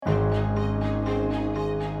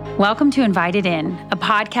Welcome to Invited In, a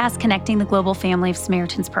podcast connecting the global family of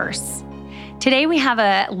Samaritan's Purse. Today we have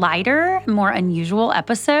a lighter, more unusual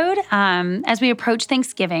episode. As we approach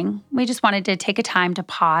Thanksgiving, we just wanted to take a time to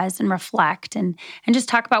pause and reflect and just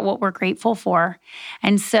talk about what we're grateful for.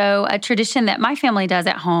 And so a tradition that my family does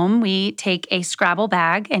at home, we take a Scrabble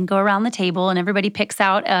bag and go around the table and everybody picks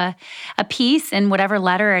out a piece, and whatever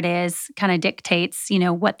letter it is kind of dictates,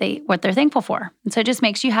 what they're thankful for. And so it just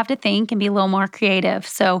makes you have to think and be a little more creative.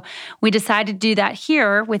 So we decided to do that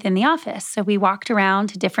here within the office. So we walked around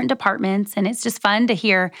to different departments, and it's just fun to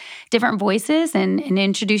hear different voices and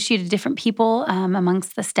introduce you to different people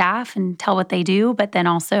amongst the staff and tell what they do, but then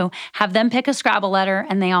also have them pick a Scrabble letter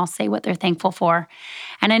and they all say what they're thankful for.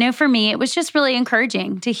 And I know for me, it was just really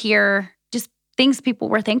encouraging to hear just things people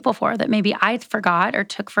were thankful for that maybe I forgot or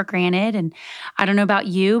took for granted. And I don't know about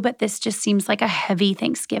you, but this just seems like a heavy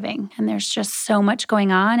Thanksgiving. And there's just so much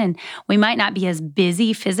going on. And we might not be as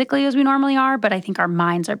busy physically as we normally are, but I think our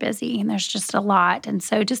minds are busy and there's just a lot. And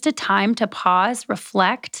so just a time to pause,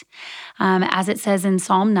 reflect. As it says in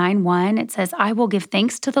Psalm 9:1, it says, "I will give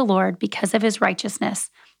thanks to the Lord because of his righteousness.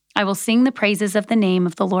 I will sing the praises of the name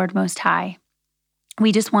of the Lord Most High."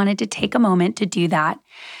 We just wanted to take a moment to do that.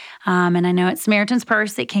 And I know at Samaritan's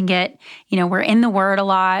Purse, it can get, we're in the Word a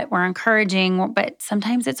lot, we're encouraging, but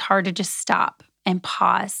sometimes it's hard to just stop and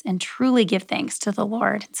pause and truly give thanks to the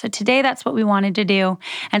Lord. So today, that's what we wanted to do.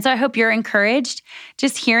 And so I hope you're encouraged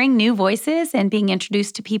just hearing new voices and being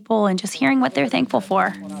introduced to people and just hearing what they're thankful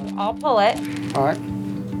for. I'll pull it. All right.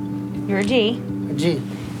 You're a G. A G.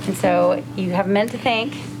 And so you have meant to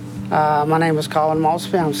thank. My name is Colin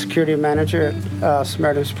Malsby. I'm security manager at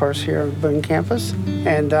Samaritan's Purse here at Boone campus.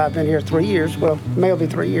 And I've been here 3 years. Well, maybe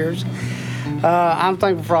 3 years. I'm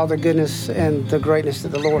thankful for all the goodness and the greatness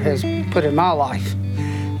that the Lord has put in my life.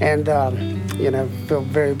 And, feel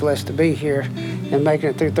very blessed to be here and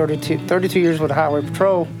making it through 32 years with the Highway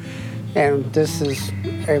Patrol. And this is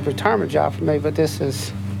a retirement job for me, but this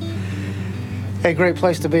is a great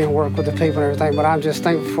place to be and work with the people and everything. But I'm just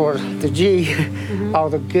thankful for the G, all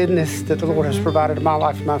the goodness that the Lord has provided in my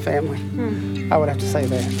life and my family. I would have to say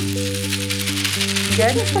that.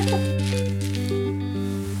 Good.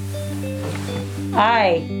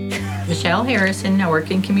 I. Michelle Harrison. I work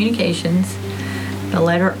in communications. The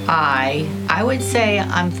letter I would say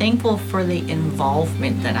I'm thankful for the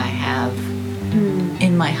involvement that I have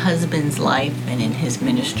in my husband's life and in his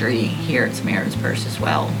ministry here at Samaritan's Purse as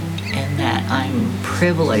well. And that I'm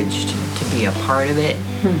privileged to be a part of it,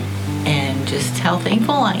 and just how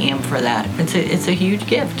thankful I am for that. It's a huge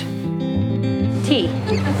gift. T.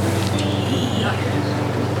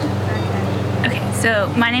 Okay, so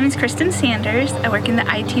my name is Kristen Sanders. I work in the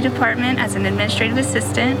IT department as an administrative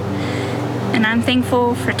assistant, and I'm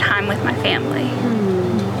thankful for time with my family.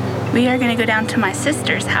 We are going to go down to my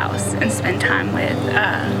sister's house and spend time with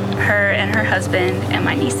her and her husband and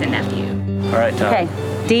my niece and nephew. All right, Todd. Okay.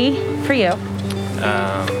 D for you.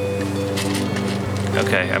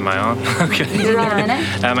 Okay, am I on? Okay. You're on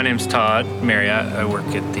it. My name's Todd Marriott. I work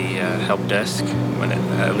at the help desk. I'm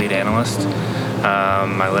a lead analyst.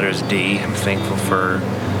 My letter is D. I'm thankful for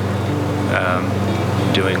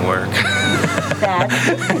doing work. Dad.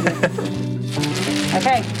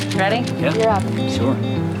 Okay, ready? Yeah. You're up. Sure.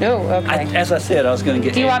 Oh, okay. As I said, I was going to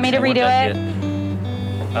get. Do you want me to redo it?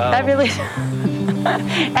 I really.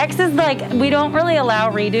 X is like, we don't really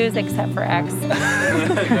allow redos except for X.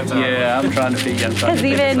 Yeah, I'm trying to figure. Because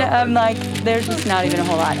even there's just not even a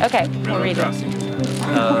whole lot. Okay, we'll read it.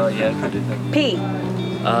 Yeah, I did that. P.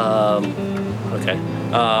 Okay.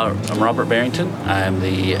 I'm Robert Barrington. I am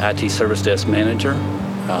the IT service desk manager,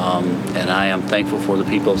 and I am thankful for the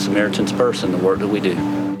people of Samaritan's Purse and the work that we do.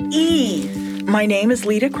 E. My name is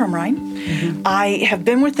Lita Crumrine. I have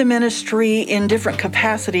been with the ministry in different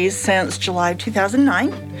capacities since July of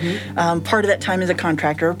 2009. Part of that time as a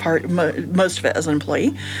contractor, most of it as an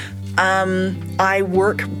employee. I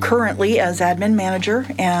work currently as admin manager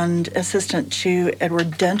and assistant to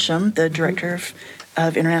Edward Densham, the director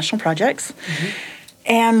of international projects.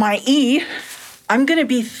 And my E, I'm going to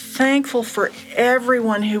be thankful for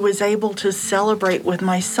everyone who was able to celebrate with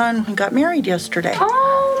my son who got married yesterday.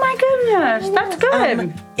 Oh my goodness, that's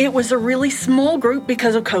good. It was a really small group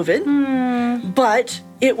because of COVID, but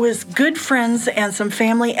it was good friends and some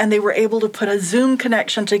family, and they were able to put a Zoom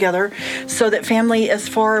connection together so that family as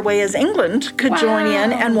far away as England could join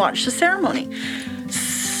in and watch the ceremony.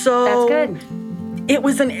 So that's good. It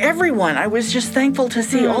was an everyone. I was just thankful to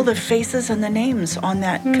see all the faces and the names on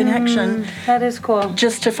that connection. That is cool.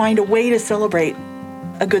 Just to find a way to celebrate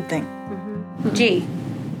a good thing. G.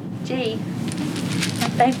 G.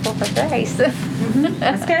 thankful for grace.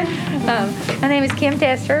 That's good. My name is Kim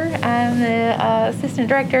Tester. I'm the Assistant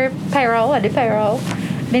Director of Payroll. I do payroll.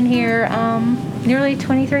 Been here nearly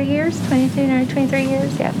 23 years, 23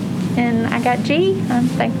 years, yeah. And I got G. I'm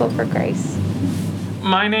thankful for grace.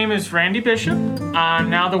 My name is Randy Bishop.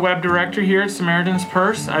 I'm now the Web Director here at Samaritan's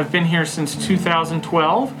Purse. I've been here since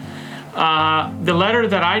 2012. The letter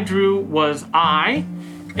that I drew was I,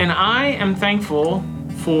 and I am thankful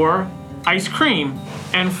for ice cream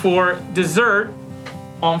and for dessert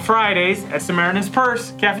on Fridays at Samaritan's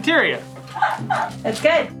Purse cafeteria. That's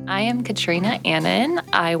good. I am Katrina Annan.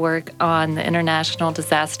 I work on the International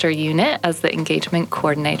Disaster Unit as the engagement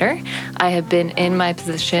coordinator. I have been in my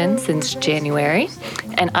position since January,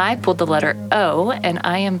 and I pulled the letter O, and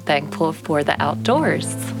I am thankful for the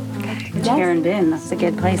outdoors. Sharon Ben, that's a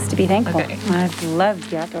good place to be thankful. Okay. I love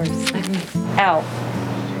the outdoors. L.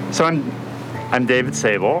 So I'm David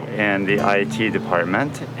Sable in the IT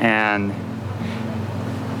department, and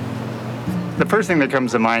the first thing that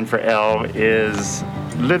comes to mind for L is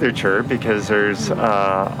literature, because there's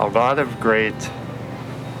a lot of great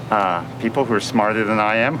people who are smarter than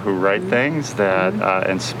I am who write things that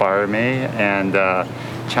inspire me and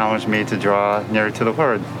challenge me to draw nearer to the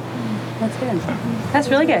Lord. That's good. That's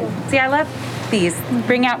really good. See, I love these.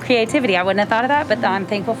 Bring out creativity. I wouldn't have thought of that, but I'm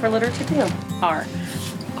thankful for literature too. R.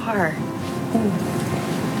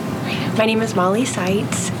 My name is Molly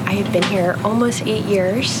Seitz. I have been here almost 8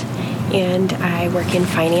 years, and I work in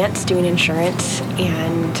finance, doing insurance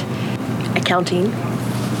and accounting.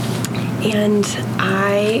 And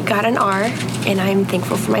I got an R, and I'm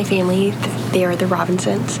thankful for my family. They are the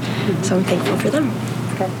Robinsons, so I'm thankful for them.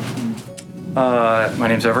 My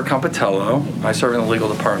name's Everett Compatello. I serve in the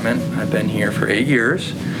legal department. I've been here for 8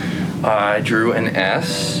 years. I drew an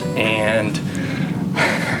S, and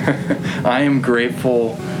I am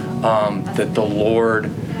grateful that the Lord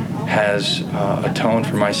has atoned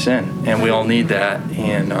for my sin, and we all need that.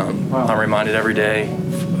 And I'm reminded every day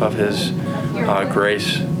of His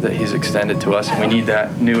grace that He's extended to us, and we need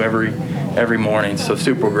that new every morning. So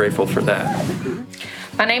super grateful for that.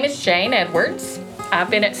 My name is Jane Edwards. I've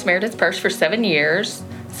been at Samaritan's Purse for 7 years,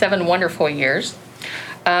 7 wonderful years.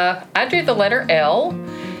 I drew the letter L,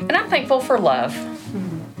 and I'm thankful for love.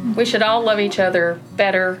 We should all love each other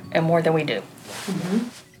better and more than we do.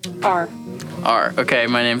 R. Okay,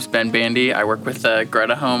 my name's Ben Bandy. I work with the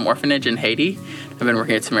Greta Home Orphanage in Haiti. I've been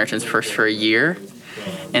working at Samaritan's Purse for a year.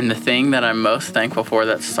 And the thing that I'm most thankful for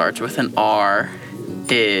that starts with an R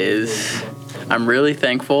is I'm really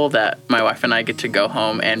thankful that my wife and I get to go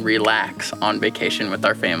home and relax on vacation with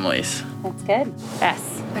our families. That's good.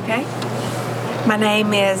 S. Okay. My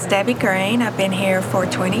name is Debbie Green. I've been here for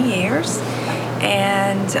 20 years,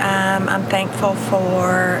 and I'm thankful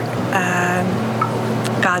for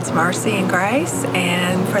God's mercy and grace,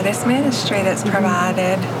 and for this ministry that's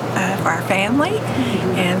provided for our family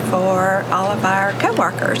and for all of our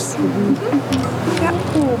co-workers. Yep.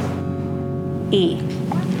 E.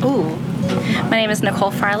 Ooh. My name is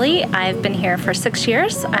Nicole Farley. I've been here for 6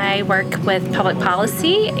 years. I work with public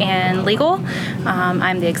policy and legal.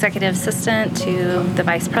 I'm the executive assistant to the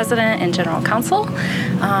vice president and general counsel.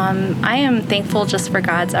 I am thankful just for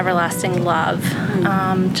God's everlasting love.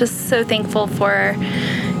 Just so thankful for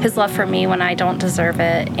His love for me when I don't deserve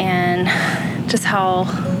it, and just how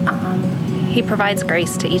He provides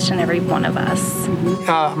grace to each and every one of us.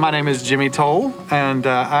 My name is Jimmy Toll, and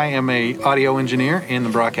I am an audio engineer in the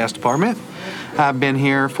broadcast department. I've been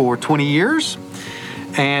here for 20 years,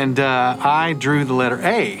 and I drew the letter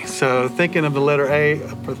A. So thinking of the letter A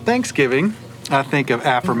for Thanksgiving, I think of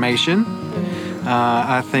affirmation.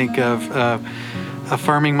 I think of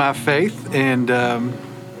affirming my faith, and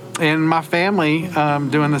my family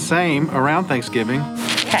doing the same around Thanksgiving.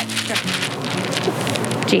 Okay.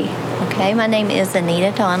 G. Okay, my name is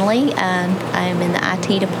Anita Donnelly, and I'm in the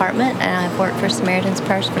IT department, and I've worked for Samaritan's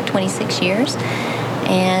Purse for 26 years,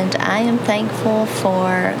 and I am thankful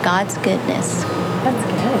for God's goodness. That's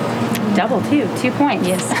good. Double, too. 2 points.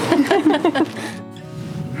 Yes.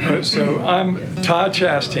 So I'm Todd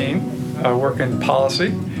Chastain. I work in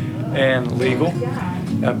policy and legal.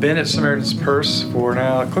 I've been at Samaritan's Purse for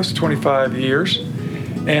now close to 25 years,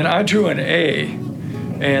 and I drew an A.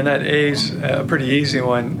 And that A's a pretty easy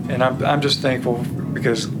one, and I'm just thankful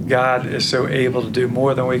because God is so able to do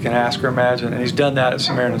more than we can ask or imagine, and He's done that at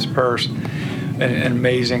Samaritan's Purse in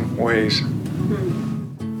amazing ways.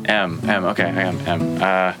 Okay, I am M.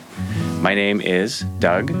 My name is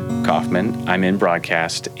Doug Kaufman. I'm in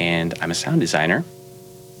broadcast, and I'm a sound designer,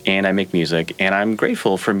 and I make music, and I'm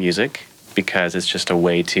grateful for music because it's just a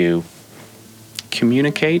way to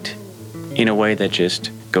communicate in a way that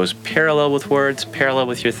just goes parallel with words, parallel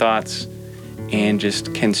with your thoughts, and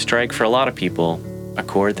just can strike for a lot of people a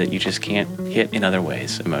chord that you just can't hit in other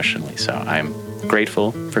ways emotionally. So I'm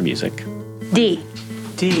grateful for music. D.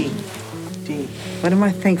 D. What am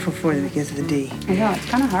I thankful for that begins with a D? I know, it's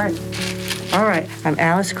kind of hard. All right, I'm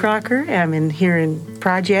Alice Crocker. I'm here in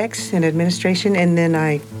projects and administration, and then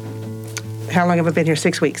how long have I been here?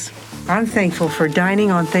 6 weeks. I'm thankful for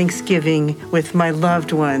dining on Thanksgiving with my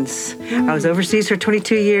loved ones. I was overseas for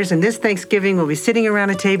 22 years, and this Thanksgiving we'll be sitting around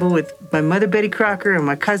a table with my mother, Betty Crocker, and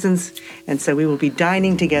my cousins, and so we will be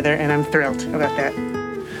dining together, and I'm thrilled about that.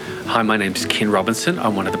 Hi, my name's Ken Robinson.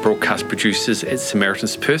 I'm one of the broadcast producers at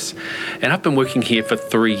Samaritan's Purse, and I've been working here for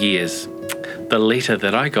 3 years. The letter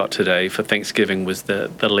that I got today for Thanksgiving was the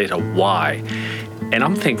letter Y, and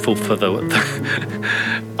I'm thankful for the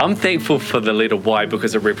letter Y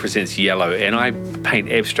because it represents yellow, and I paint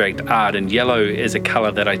abstract art, and yellow is a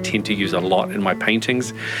color that I tend to use a lot in my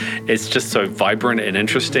paintings. It's just so vibrant and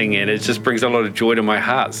interesting, and it just brings a lot of joy to my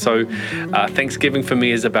heart. So Thanksgiving for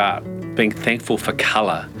me is about being thankful for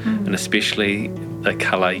color, and especially the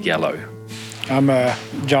color yellow. I'm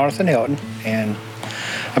Jonathan Hilton, and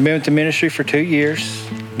I've been with the ministry for 2 years,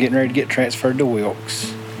 getting ready to get transferred to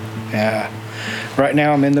Wilkes. Right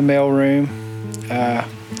now I'm in the mailroom.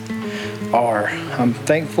 I'm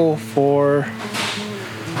thankful for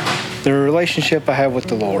the relationship I have with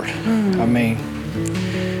the Lord. I mean,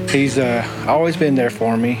 He's always been there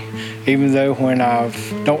for me, even though when I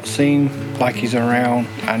don't seem like He's around,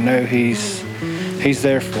 I know He's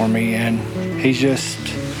there for me, and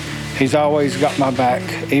He's always got my back,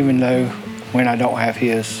 even though when I don't have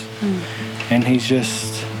His. And He's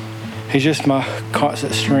just my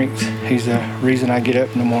constant strength. He's the reason I get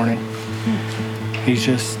up in the morning. He's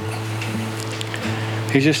just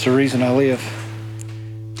the reason I live.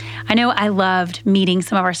 I know I loved meeting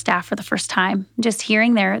some of our staff for the first time, just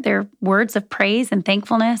hearing their words of praise and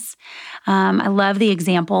thankfulness. I love the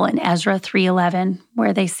example in Ezra 3:11,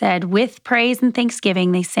 where they said, with praise and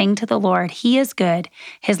thanksgiving, they sang to the Lord, He is good.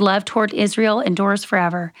 His love toward Israel endures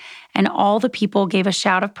forever. And all the people gave a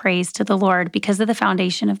shout of praise to the Lord because of the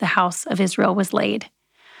foundation of the house of Israel was laid.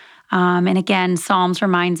 And again, Psalms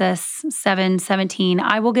reminds us, 7:17,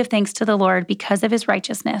 I will give thanks to the Lord because of His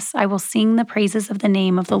righteousness. I will sing the praises of the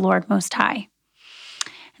name of the Lord Most High.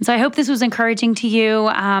 And so I hope this was encouraging to you.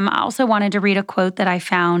 I also wanted to read a quote that I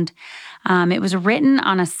found. It was written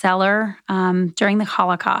on a cellar during the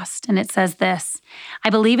Holocaust, and it says this, I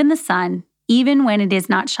believe in the sun, even when it is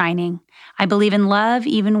not shining. I believe in love,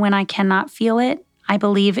 even when I cannot feel it. I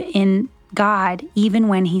believe in God, even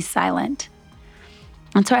when He's silent.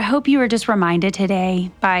 And so I hope you were just reminded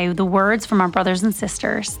today by the words from our brothers and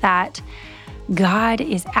sisters that God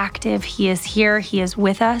is active. He is here. He is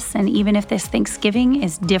with us. And even if this Thanksgiving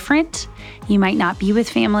is different, you might not be with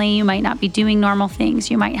family. You might not be doing normal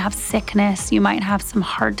things. You might have sickness. You might have some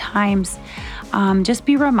hard times. Just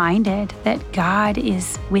be reminded that God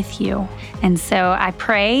is with you. And so I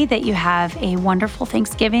pray that you have a wonderful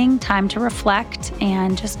Thanksgiving, time to reflect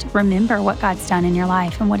and just remember what God's done in your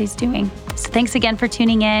life and what He's doing. So thanks again for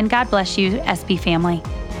tuning in. God bless you, SB family.